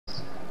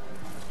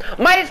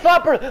Midas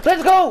flopper!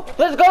 Let's go!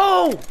 Let's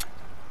go!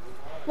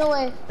 No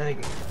way. That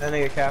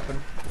nigga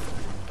capping.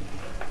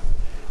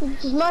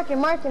 Just mark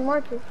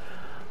it.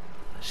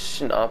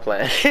 Shh, no, I'm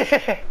playing.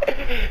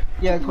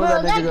 Yeah, call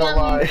that nigga got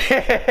alive.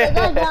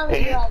 That got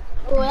me like,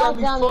 oh, that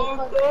got me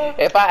fucked.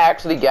 If I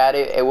actually got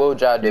it, what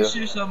would y'all do?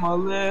 Shoot on my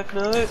left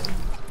nut.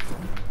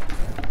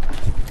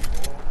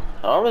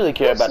 I don't really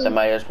care about the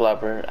Midas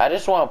flopper. I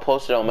just want to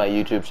post it on my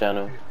YouTube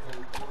channel.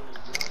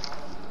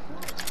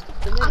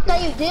 I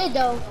thought you did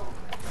though.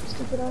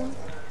 Stupid on.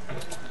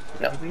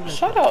 No,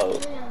 shut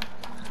up.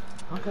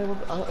 Okay,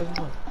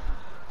 well,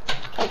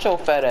 Shut your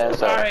fat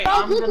ass up. alright,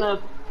 I'm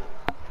gonna...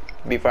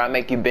 Before I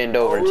make you bend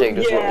over and take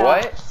this one.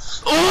 What?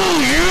 Oh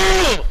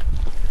yeah!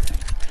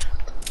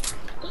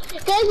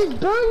 Guys, it's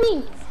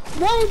burning!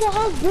 Why is the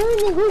house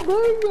burning? Who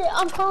burned it?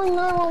 I'm calling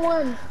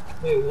 911.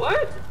 Wait,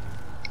 what?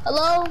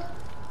 Hello?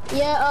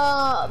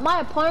 Yeah,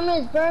 my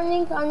apartment is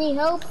burning. I need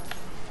help.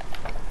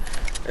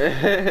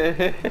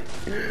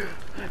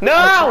 No!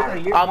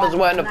 I almost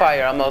went in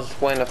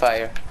the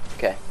fire.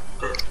 Okay.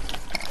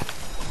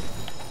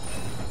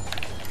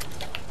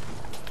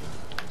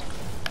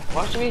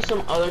 Watch me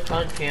some other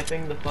time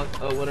camping the fuck,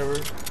 whatever.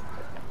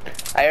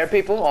 I hear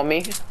people on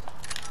me.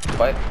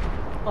 What?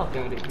 Fuck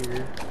out of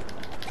here.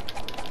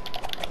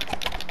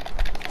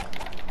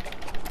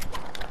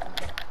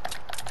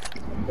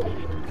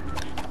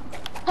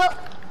 Help!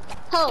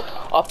 Help!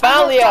 I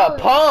found a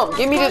pump!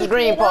 Give me this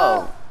green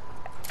pump!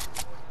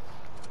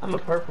 I'm a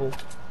purple.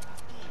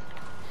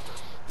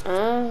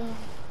 Mm.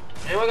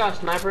 Anyone got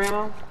sniper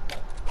ammo?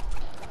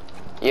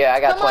 Yeah,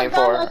 I got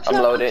 24. Guys, I'm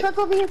loaded. A truck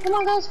over here. Come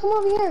on, guys. Come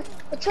over here.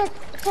 A truck.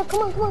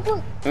 Come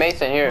on.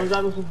 Mason, here.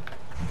 The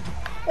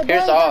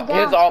Here's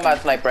all my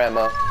sniper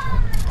ammo.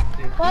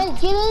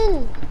 Guys, get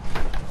in.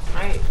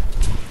 Alright.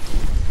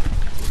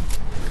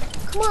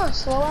 Come on,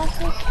 slow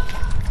asses.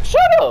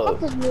 Shut Fuck up!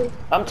 this dude.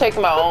 I'm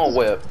taking my own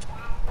whip.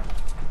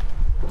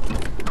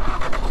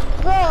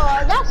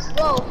 Bro, that's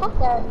slow. Fuck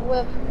that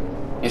whip.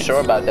 You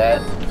sure about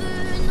that?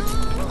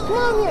 Come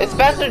on here. It's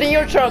faster than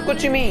your truck.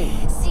 What you mean?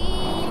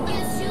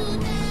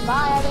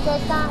 Bye, have a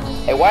good time.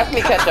 Hey, watch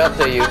me catch up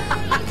to you.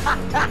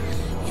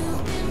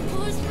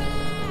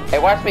 Hey,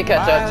 watch me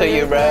catch up to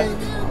you, bruh.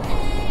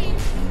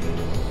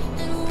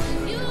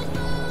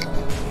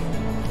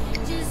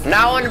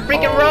 Now on the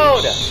freaking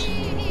road.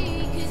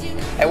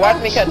 Hey,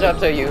 watch me catch up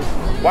to you.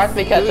 Watch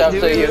me catch up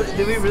to you.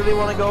 Do we really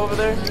want to go over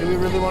there?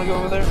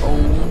 Oh.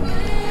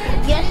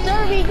 Yes,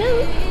 sir, we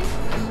do.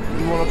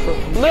 You want to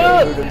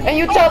Look, and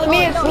you telling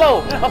me it's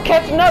slow. I'm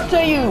catching up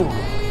to you.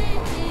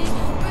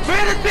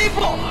 300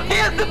 people! He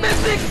has the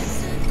mythic!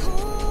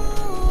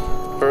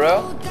 For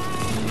real?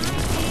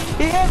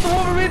 He has the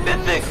Wolverine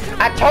mythic!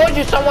 I told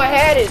you someone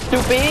had it,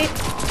 stupid.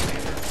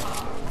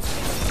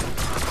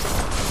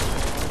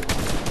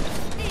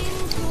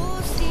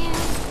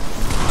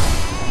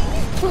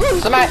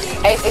 Somebody's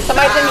in the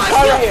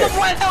car right here.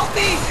 Someone help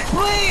me!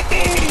 Please!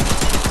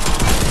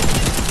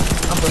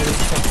 I'm ready.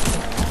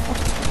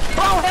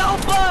 Bro,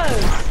 help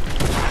us!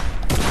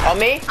 On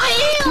me? I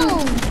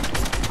am!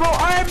 Bro,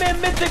 Iron Man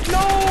mythic, no!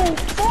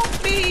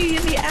 Fuck me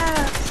in the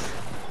ass!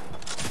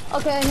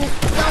 Okay, no,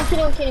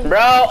 I'm kidding. Bro,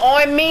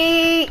 on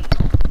me!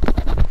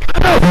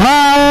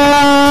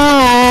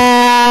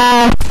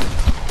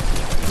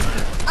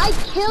 I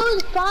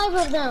killed 5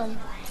 of them.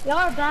 Y'all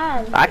are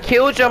bad. I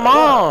killed your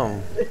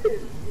mom.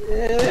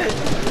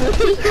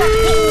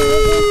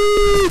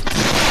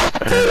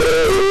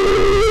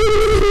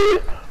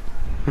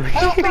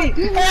 Help me!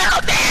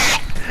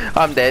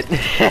 I'm dead.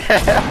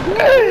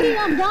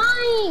 I'm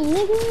dying,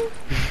 nigga.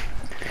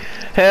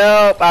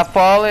 Help, I've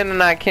fallen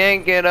and I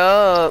can't get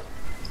up.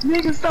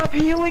 Nigga, stop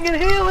healing and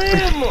heal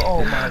him!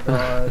 Oh my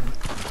god.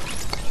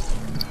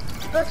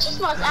 Bro, this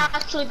was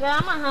actually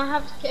bad. I might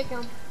have to kick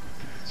him.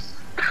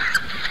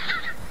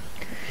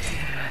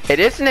 Hey,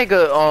 this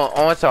nigga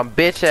on some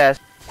bitch ass.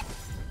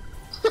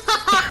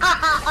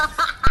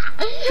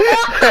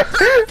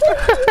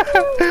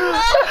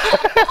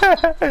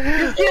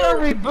 Just get a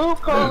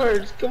reboot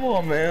cards. Come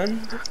on, man.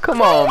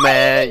 Come on,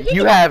 man.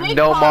 You have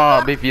no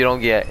mom if you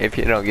don't get it.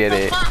 What are you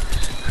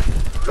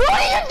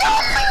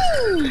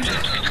doing?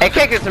 Hey,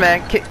 kick this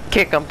man.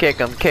 Kick him.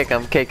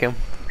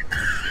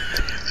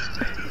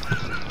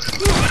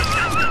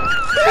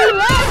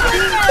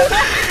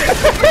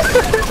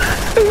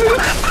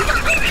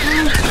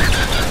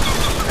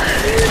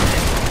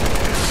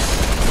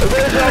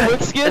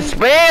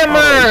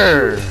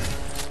 Spammer!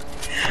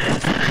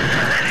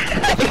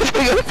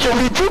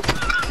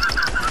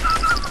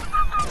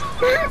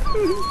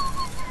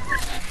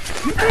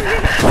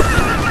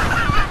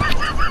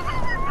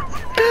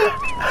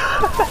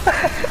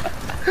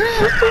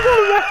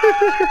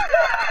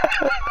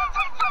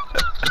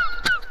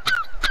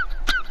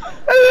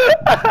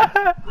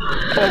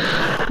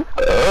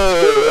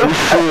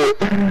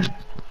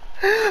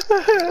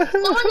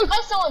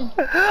 Someone.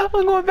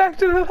 I'm going back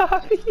to the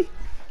lobby.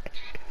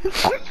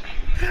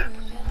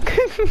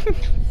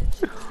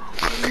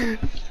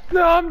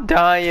 No, I'm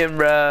dying,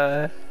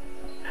 bruh.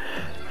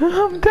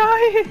 I'm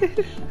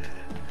dying.